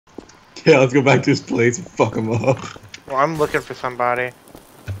Yeah, let's go back to his place and fuck him up. Well, I'm looking for somebody.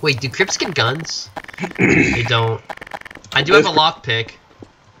 Wait, do Crips get guns? They don't. I do have a lockpick.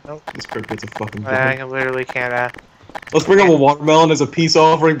 Nope. This Crip gets a fucking I gun. literally can't. Let's bring him a watermelon as a peace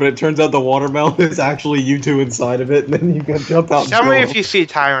offering, but it turns out the watermelon is actually you two inside of it, and then you can jump out. Tell me if you see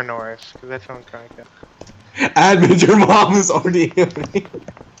Tyrannosaurus, because that's what I'm trying to get. Admin, your mom is already me.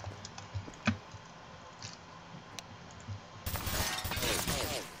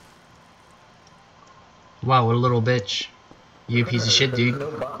 Wow, what a little bitch. You piece of shit, dude.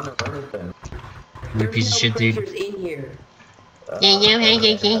 You piece of shit, dude.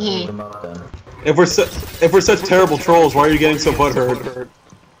 If we're such terrible trolls, why are you getting so butthurt?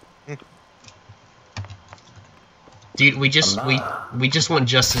 Dude, we just want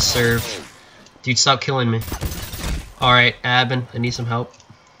justice served. Dude, stop killing me. Alright, Abin, I need some help.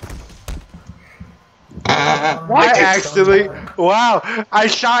 I actually... Wow! I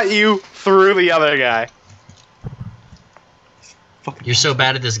shot you through the other guy. You're so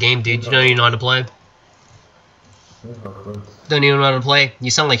bad at this game, dude. You don't even know how to play. Don't even know how to play. You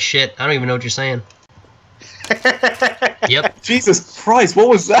sound like shit. I don't even know what you're saying. Yep. Jesus Christ, what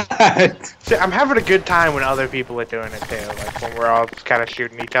was that? See, I'm having a good time when other people are doing it too. Like when we're all kind of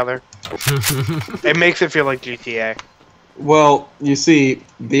shooting each other. It makes it feel like GTA. Well, you see,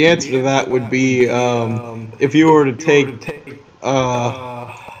 the answer to that would be, if you were to take,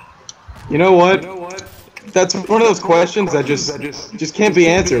 you know what? That's one of those questions that just can't be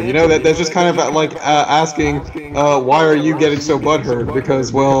answered. You know, that's just kind of like asking, why are you getting so butthurt?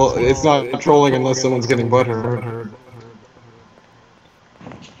 Because, well, it's not trolling unless someone's getting butthurt.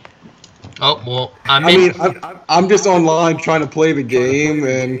 Oh, well, I'm just online trying to play the game,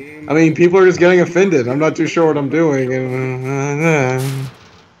 and, I mean, people are just getting offended. I'm not too sure what I'm doing, and,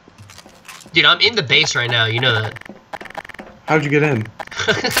 Dude, I'm in the base right now, you know that. How'd you get in?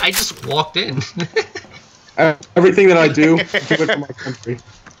 I just walked in. Everything that I do for my country.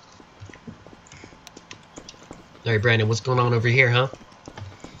 Alright, Brandon, what's going on over here, huh?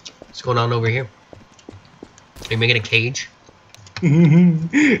 What's going on over here? Are you making a cage?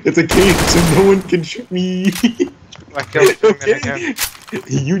 It's a cage so no one can shoot me. Okay.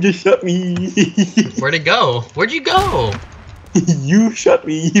 You just shot me. Where'd it go? Where'd you go? You shot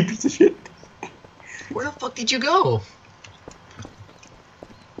me, you piece of shit. Where the fuck did you go?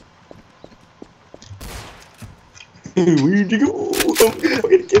 Where'd you go? I'm gonna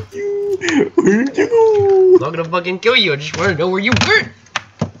fucking kill you. Where'd you go? I'm not gonna fucking kill you, I just wanna know where you went.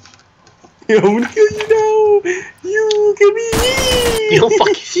 I'm gonna kill you now. You kill me. You don't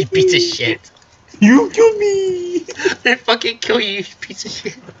fucking piece of shit. You killed me. I fucking kill you, you piece of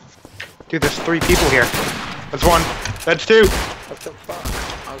shit. Dude, there's 3 people here. That's 1. That's 2. What the fuck?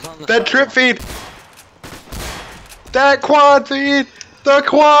 I was on the That trip feed. That quad feed. The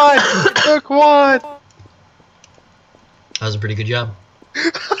quad. The quad. That was a pretty good job.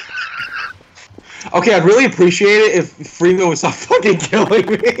 Okay, I'd really appreciate it if Frego would stop fucking killing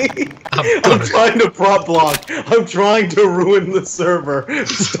me. I'm trying to prop block. I'm trying to ruin the server.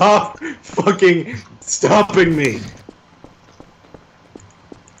 Stop fucking stopping me.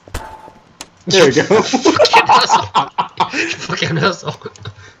 There you go. Fucking asshole.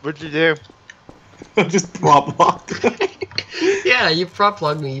 What'd you do? I just prop blocked. Yeah, you prop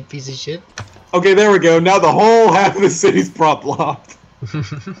blocked me, you piece of shit. Okay, there we go. Now the whole half of the city's prop blocked.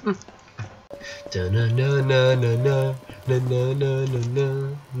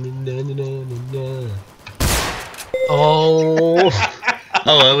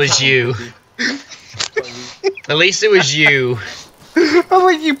 Oh, it was you. At least it was you. I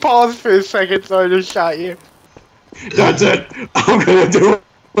think you paused for a second, so I just shot you. That's it. I'm gonna do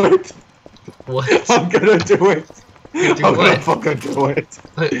it. What? I'm gonna do it. Do I'm gonna what? fucking do it.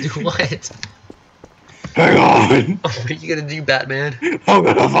 Do what? Hang on. What are you gonna do, Batman? I'm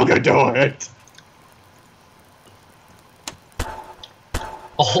gonna fucking do it.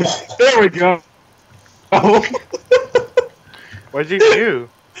 Oh. There we go. Oh. What'd you do?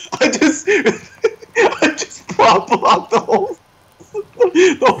 I just prop blocked the whole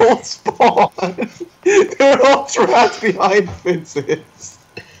spawn. They're all trapped behind fences.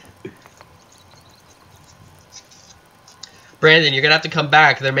 Brandon, you're gonna have to come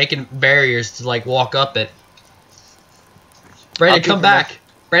back. They're making barriers to like walk up it. Brandon, come back.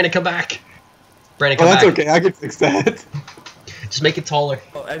 Brandon, come back. Brandon, come back. That's okay. I can fix that. Just make it taller.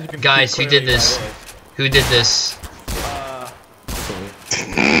 Oh, as you can Guys, see who did clearly, this? by the way. Who did this?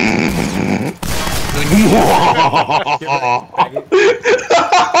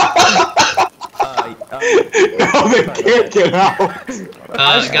 No, they can't get out.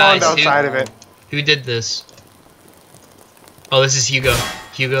 I spawned Guys, outside of it. who did this? Oh, this is Hugo.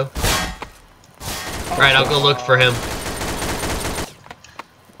 Hugo? Alright, I'll go look for him.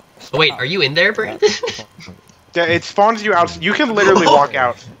 Oh, wait, are you in there, Brandon? Yeah, it spawns you out. You can literally walk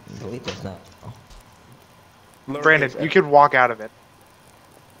out. Delete this now. Brandon, you can walk out of it.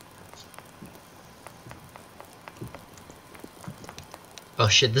 Oh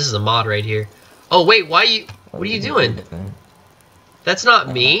shit, this is a mod right here. Oh wait, why you... What are you doing? That's not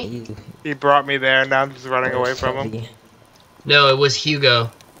me. He brought me there, and now I'm just running away from him. No, it was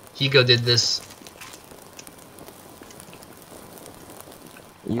Hugo. Hugo did this.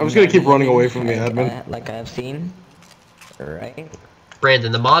 I'm just gonna keep running away from the admin. Like I've seen. Right?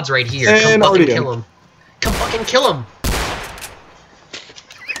 Brandon, the mod's right here. And Come fucking already kill him. Come fucking kill him.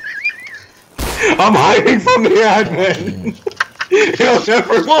 I'm hiding from the admin. He'll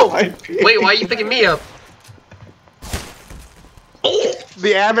never Whoa! find me. Wait, why are you picking me up? Oh!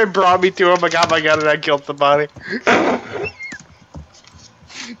 The admin brought me to him, I got my gun, and I killed somebody.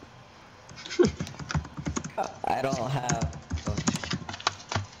 I don't have.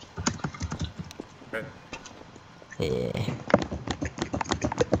 Yeah.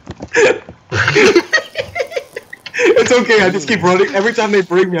 It's okay, I just keep running. Every time they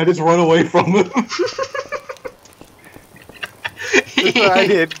bring me, I just run away from them. That's what I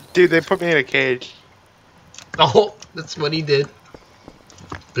did. Dude, they put me in a cage. Oh, that's what he did.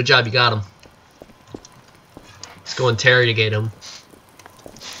 Good job, you got him. Let's go interrogate him.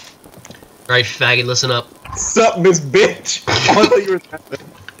 Alright, faggot, listen up. Sup, Miss Bitch? I thought you were that.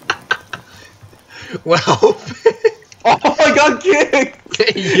 Well... Oh, I got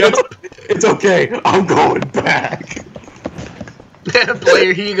kicked! Yup. It's okay, I'm going back.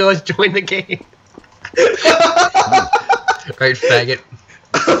 Player Hugo has joined the game. Alright, faggot.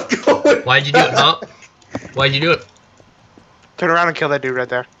 Why'd you do it, huh? Why'd you do it? Turn around and kill that dude right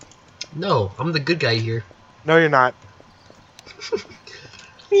there. No, I'm the good guy here. No, you're not.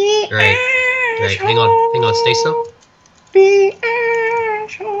 Alright. Alright, hang on, stay still.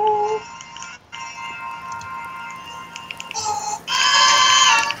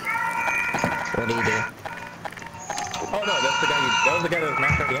 What do you do? Oh no, that's the guy that was the guy that was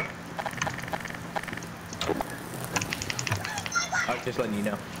maxed out, yeah? I was just letting you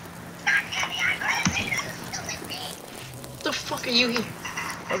know. What the fuck are you here?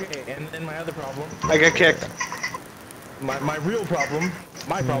 Okay, and then my other problem. I got kicked. My real problem.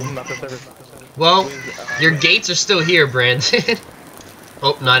 My problem, not the server. Well, your gates are still here, Brandon.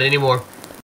 Oh, not anymore.